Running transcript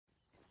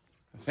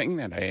thing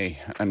that I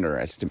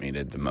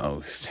underestimated the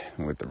most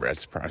with the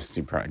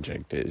reciprocity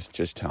project is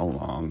just how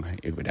long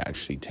it would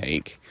actually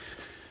take.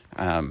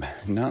 Not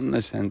in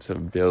the sense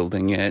of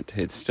building it.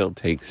 It still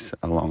takes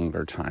a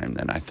longer time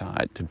than I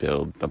thought to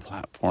build the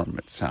platform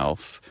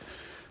itself.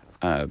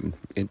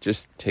 It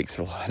just takes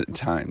a lot of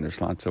time.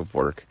 There's lots of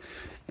work.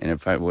 And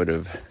if I would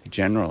have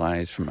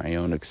generalized from my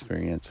own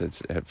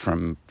experiences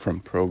from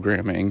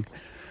programming,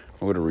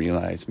 I would have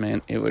realized,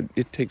 man,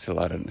 it takes a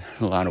lot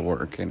of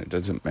work, and it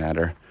doesn't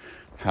matter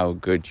how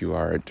good you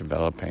are at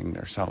developing.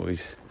 There's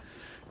always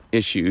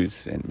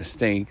issues and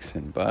mistakes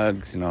and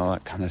bugs and all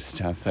that kind of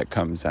stuff that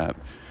comes up.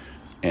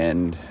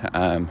 And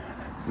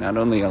not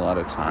only a lot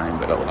of time,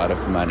 but a lot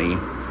of money.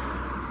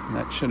 And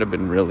that should have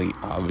been really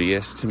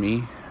obvious to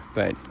me.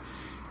 But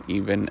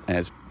even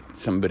as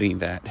somebody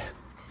that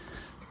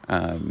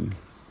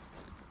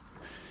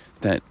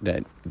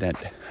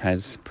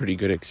has pretty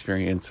good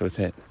experience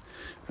with it,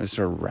 I was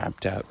sort of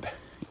wrapped up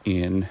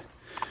in,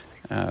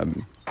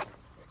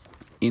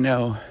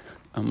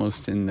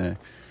 almost in the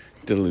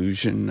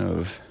delusion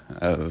of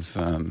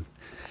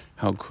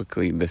how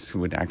quickly this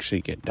would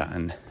actually get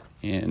done.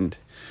 And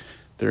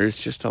there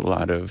is just a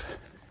lot of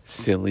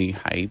silly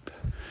hype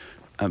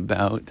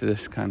about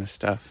this kind of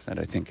stuff that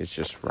I think is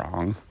just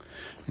wrong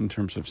in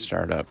terms of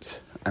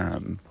startups.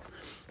 And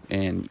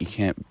you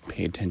can't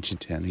pay attention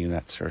to any of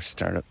that sort of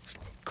startup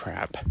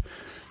crap.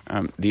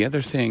 The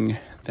other thing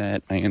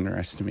that I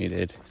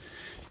underestimated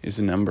is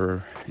the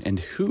number and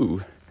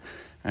who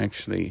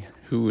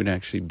would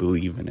actually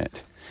believe in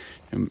it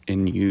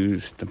and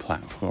use the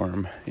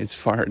platform. It's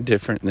far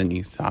different than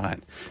you thought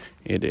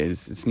it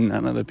is. It's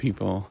none of the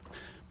people,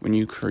 when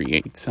you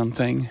create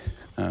something,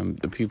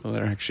 the people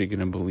that are actually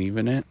going to believe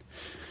in it,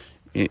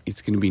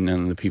 it's going to be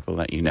none of the people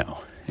that you know.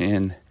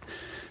 And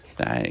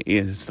that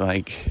is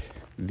like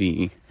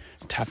the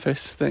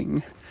toughest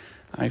thing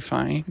I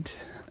find,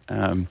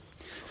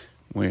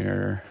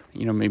 where,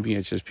 maybe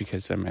it's just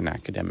because I'm an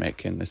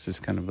academic and this is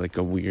kind of like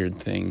a weird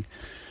thing,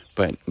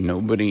 but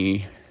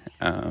nobody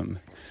in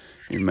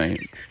my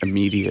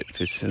immediate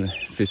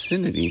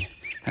vicinity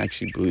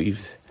actually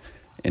believes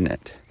in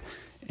it.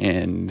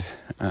 And,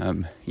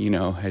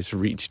 has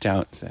reached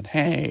out and said,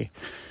 hey,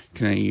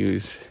 can I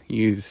use,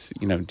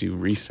 do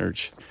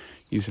research,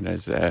 use it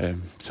as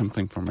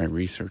something for my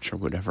research or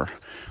whatever,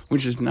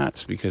 which is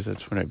nuts because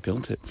that's what I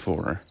built it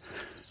for.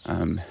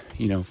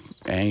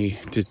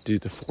 To do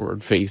the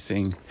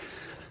forward-facing,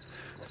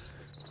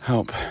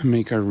 help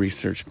make our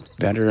research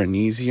better and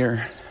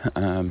easier,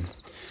 and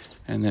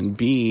then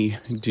B,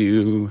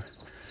 do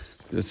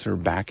the sort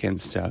of back-end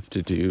stuff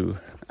to do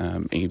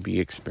A/B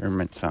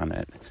experiments on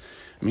it.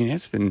 I mean,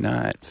 it's been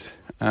nuts.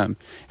 And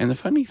the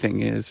funny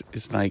thing is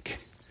like,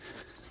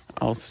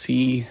 I'll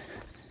see,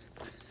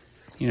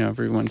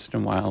 every once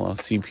in a while, I'll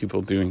see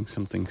people doing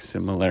something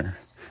similar.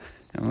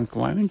 And I'm like,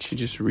 why wouldn't you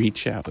just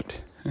reach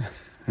out?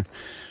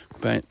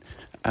 But,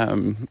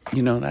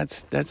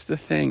 that's the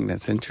thing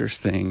that's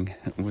interesting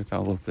with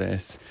all of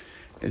this,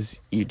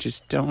 is you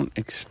just don't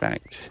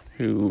expect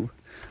who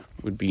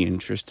would be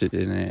interested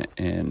in it.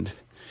 And,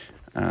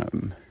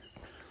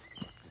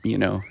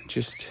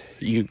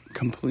 you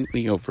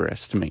completely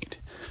overestimate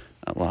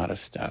a lot of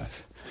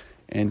stuff.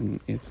 And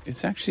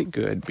it's actually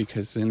good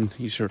because then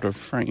you sort of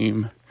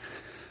frame,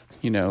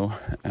 a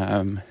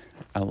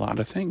lot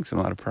of things, a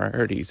lot of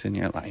priorities in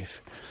your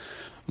life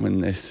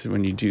when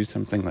you do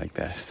something like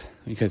this,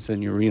 because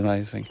then you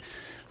realize, like,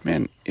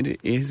 man, it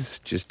is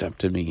just up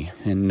to me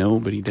and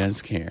nobody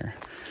does care.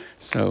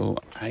 So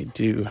I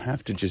do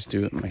have to just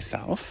do it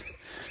myself,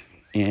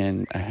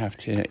 and I have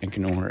to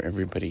ignore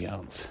everybody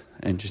else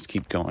and just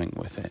keep going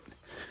with it.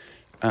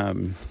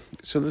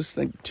 So there's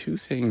like two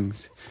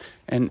things,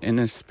 and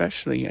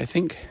especially I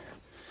think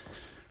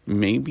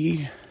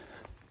maybe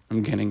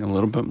I'm getting a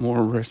little bit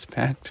more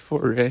respect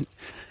for it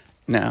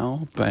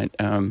now, but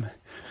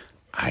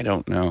I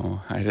don't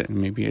know.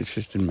 Maybe it's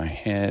just in my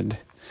head,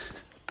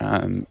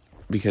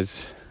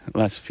 because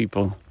less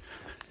people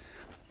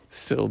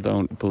still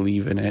don't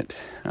believe in it.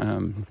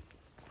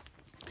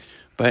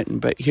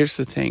 But here's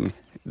the thing.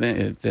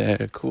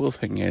 The cool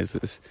thing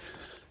is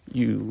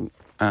you,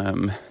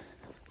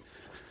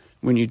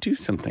 when you do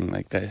something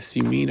like this,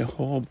 you meet a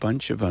whole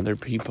bunch of other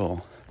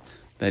people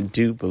that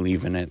do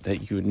believe in it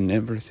that you would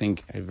never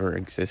think ever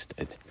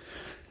existed.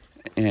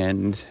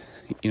 And,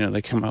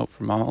 they come out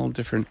from all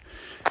different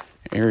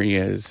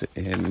areas,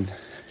 and,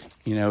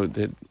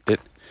 that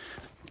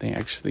they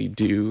actually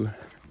do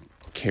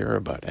care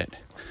about it.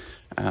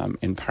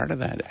 And part of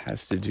that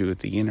has to do with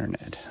the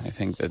internet. I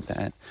think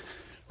that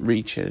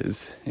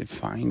reaches, it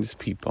finds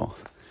people,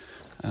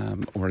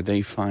 or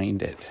they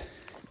find it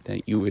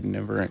that you would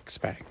never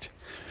expect.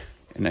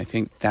 And I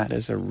think that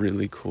is a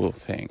really cool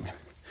thing,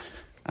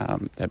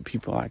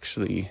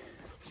 that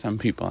some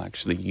people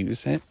actually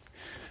use it,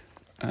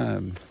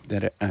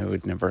 that I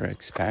would never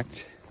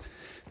expect.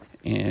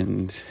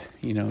 And,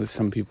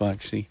 some people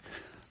actually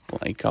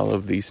like all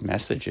of these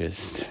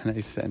messages that I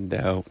send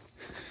out.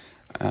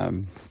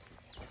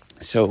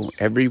 So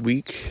every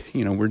week,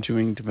 we're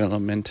doing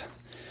development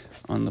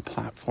on the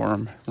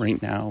platform.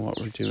 Right now, what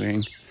we're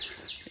doing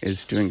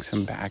is doing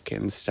some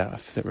back-end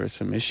stuff. There were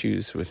some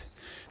issues with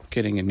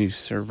getting a new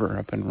server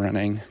up and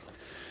running,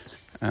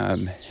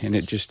 and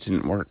it just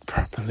didn't work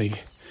properly.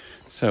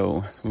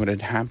 So what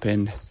had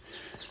happened,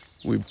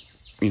 we,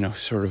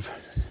 sort of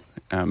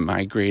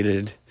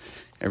migrated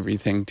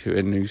everything to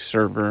a new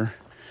server,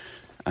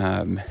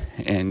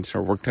 and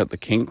so worked out the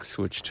kinks,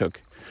 which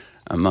took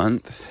a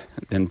month,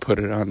 then put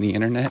it on the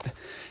internet,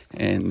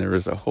 and there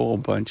was a whole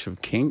bunch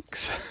of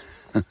kinks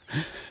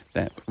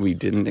that we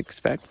didn't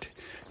expect.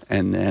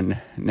 And then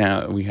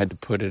now we had to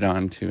put it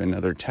onto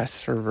another test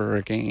server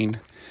again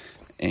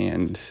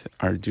and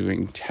are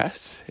doing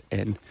tests.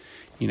 And,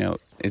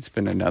 it's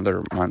been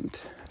another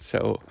month.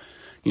 So,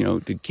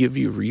 to give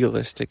you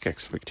realistic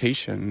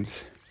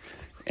expectations,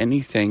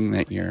 anything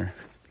that you're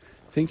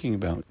thinking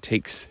about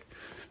takes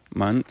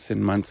months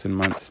and months and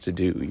months to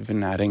do.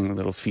 Even adding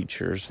little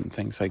features and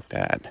things like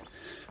that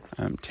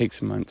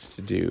takes months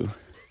to do.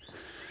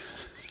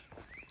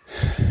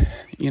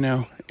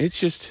 It's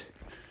just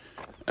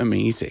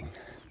amazing,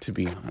 to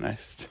be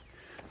honest.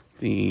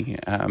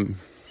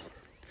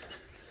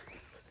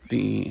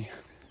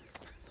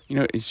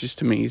 It's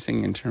just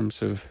amazing in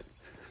terms of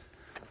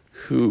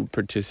who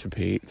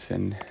participates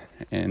and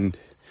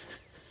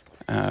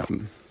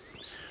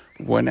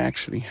what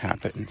actually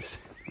happens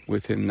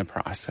within the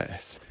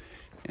process.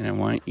 And I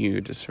want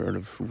you to sort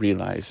of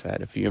realize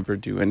that if you ever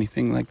do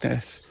anything like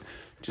this,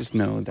 just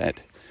know that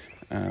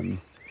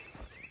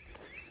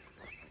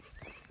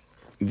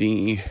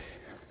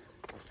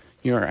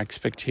your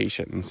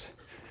expectations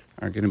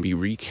are going to be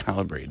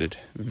recalibrated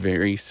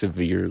very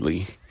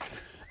severely,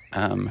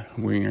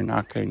 where you're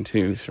not going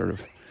to sort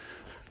of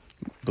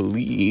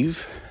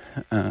believe,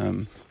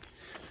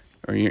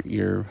 or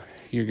you're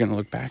going to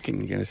look back and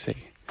you're going to say,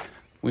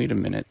 wait a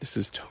minute, this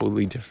is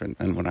totally different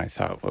than what I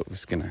thought what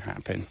was going to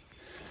happen,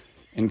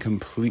 and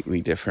completely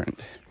different.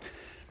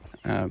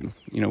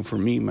 For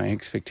me, my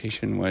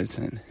expectation was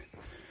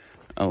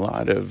a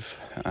lot of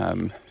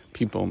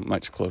people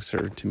much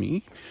closer to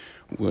me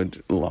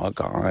would log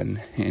on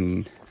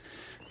and,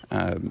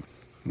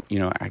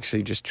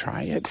 actually just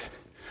try it.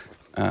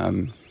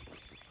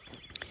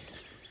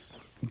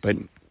 But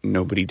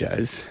nobody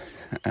does.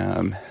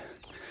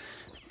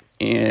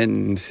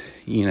 And,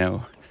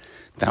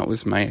 that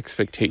was my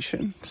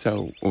expectation.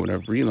 So what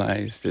I've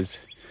realized is,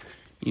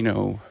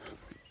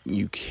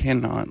 you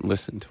cannot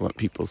listen to what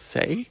people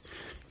say.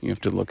 You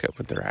have to look at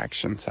what their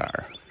actions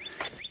are.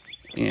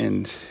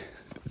 And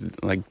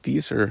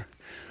these are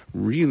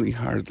really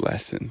hard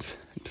lessons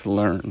to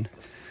learn,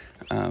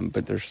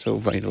 but they're so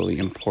vitally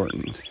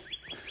important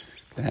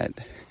that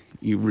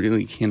you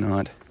really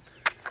cannot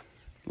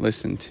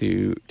listen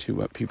to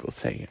what people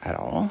say at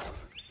all.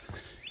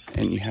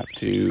 And you have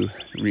to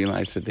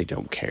realize that they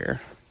don't care,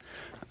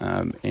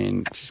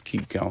 and just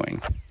keep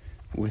going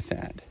with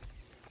that.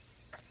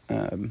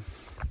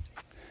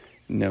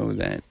 Know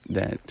that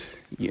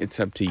it's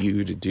up to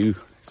you to do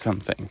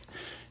something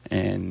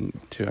and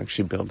to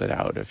actually build it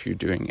out if you're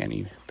doing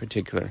any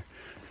particular,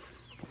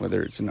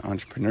 whether it's an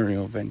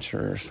entrepreneurial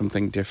venture or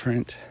something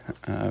different.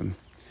 Man,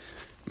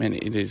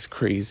 it is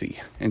crazy.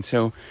 And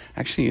so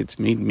actually it's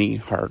made me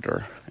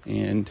harder,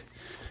 and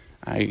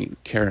I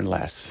care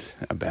less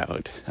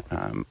about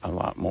a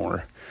lot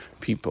more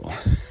people.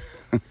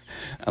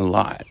 A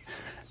lot.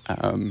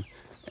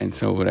 And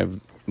so what I've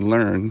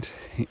learned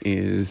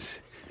is,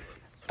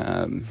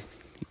 I've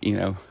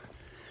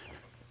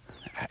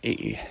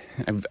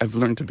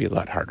learned to be a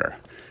lot harder,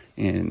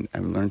 and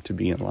I've learned to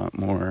be a lot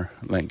more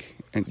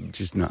and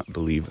just not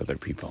believe other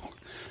people.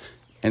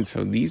 And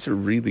so these are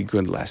really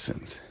good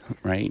lessons,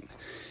 right?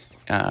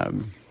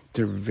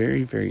 They're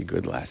very, very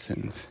good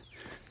lessons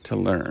to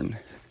learn,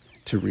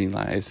 to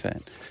realize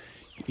that,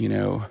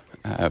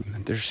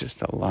 there's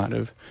just a lot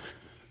of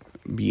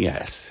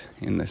BS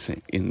in this,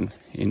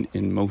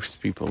 in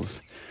most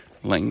people's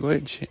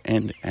language.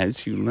 And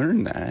as you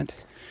learn that,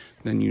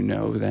 then you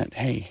know that,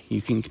 hey,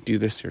 you can do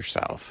this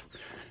yourself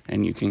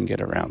and you can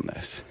get around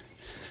this.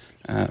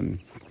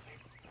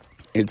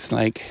 It's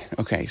like,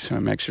 okay, so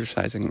I'm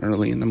exercising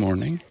early in the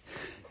morning.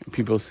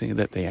 People say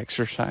that they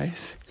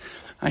exercise.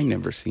 I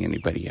never see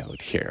anybody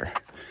out here.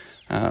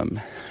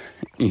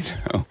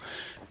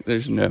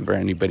 There's never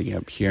anybody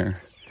up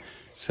here.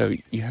 So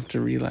you have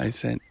to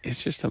realize that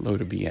it's just a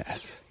load of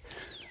BS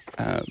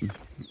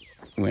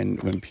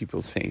when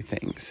people say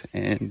things,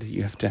 and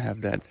you have to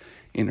have that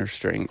inner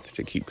strength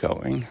to keep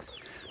going,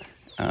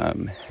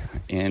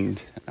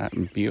 and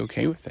be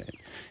okay with it.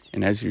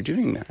 And as you're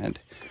doing that,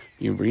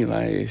 you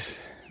realize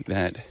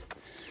that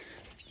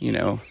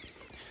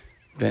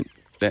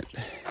that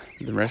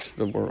the rest of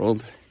the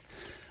world,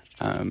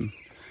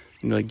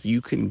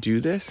 you can do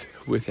this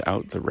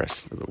without the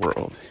rest of the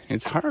world.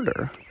 It's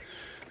harder,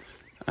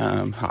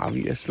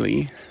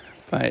 obviously,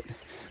 but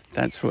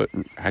that's what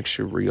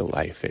actual real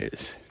life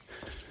is,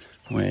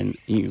 when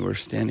you are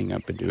standing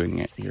up and doing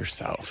it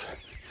yourself,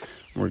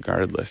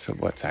 regardless of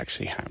what's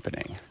actually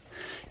happening.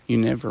 You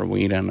never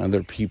wait on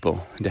other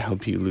people to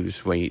help you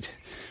lose weight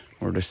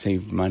or to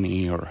save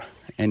money or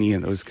any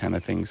of those kind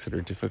of things that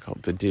are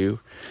difficult to do,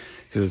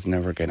 because it's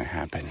never going to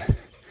happen.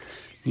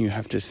 You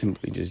have to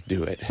simply just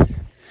do it.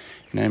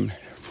 And I'm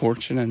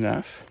fortunate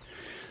enough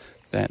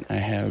that I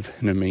have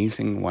an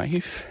amazing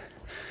wife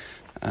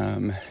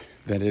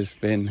that has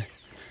been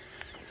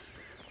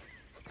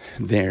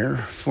there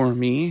for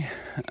me,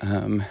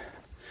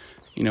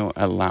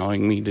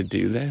 allowing me to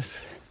do this.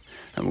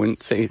 I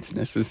wouldn't say it's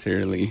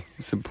necessarily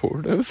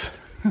supportive,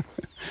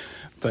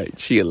 but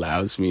she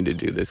allows me to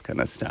do this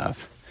kind of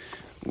stuff,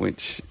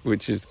 which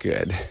is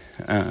good.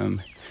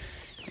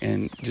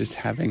 And just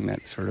having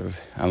that sort of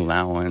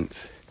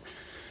allowance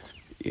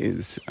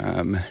is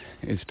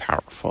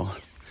powerful.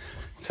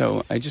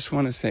 So I just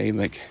want to say,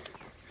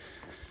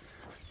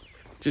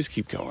 just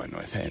keep going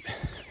with it.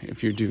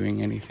 If you're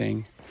doing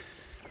anything,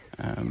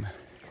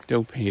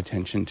 don't pay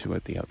attention to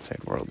what the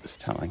outside world is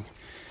telling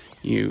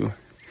you.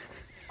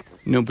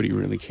 Nobody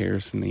really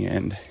cares in the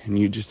end, and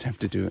you just have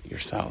to do it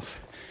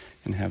yourself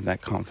and have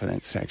that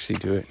confidence to actually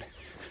do it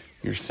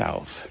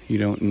yourself. You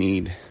don't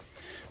need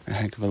a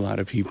heck of a lot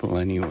of people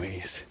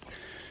anyways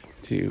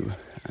to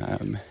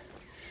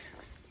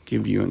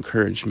give you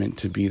encouragement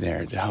to be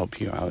there to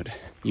help you out.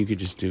 You could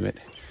just do it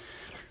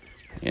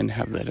and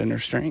have that inner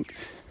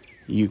strength.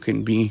 You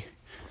can be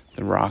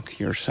the rock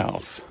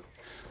yourself,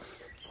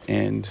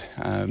 and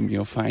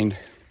you'll find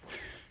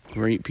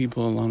great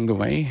people along the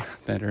way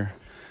that are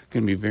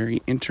going to be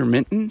very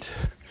intermittent.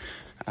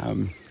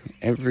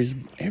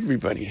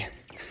 Everybody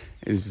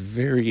is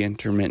very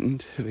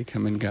intermittent. They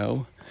come and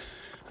go.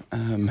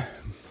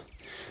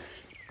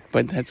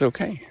 But that's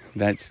okay.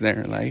 That's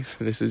their life.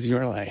 This is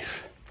your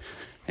life.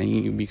 And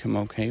you become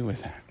okay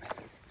with that.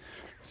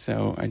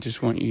 So I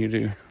just want you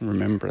to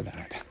remember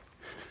that.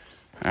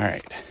 All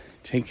right.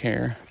 Take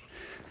care.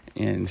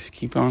 And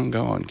keep on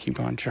going. Keep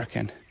on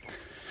trucking.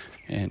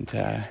 And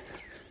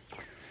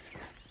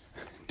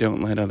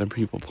don't let other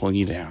people pull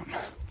you down.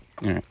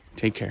 All right.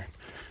 Take care.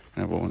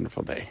 And have a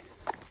wonderful day.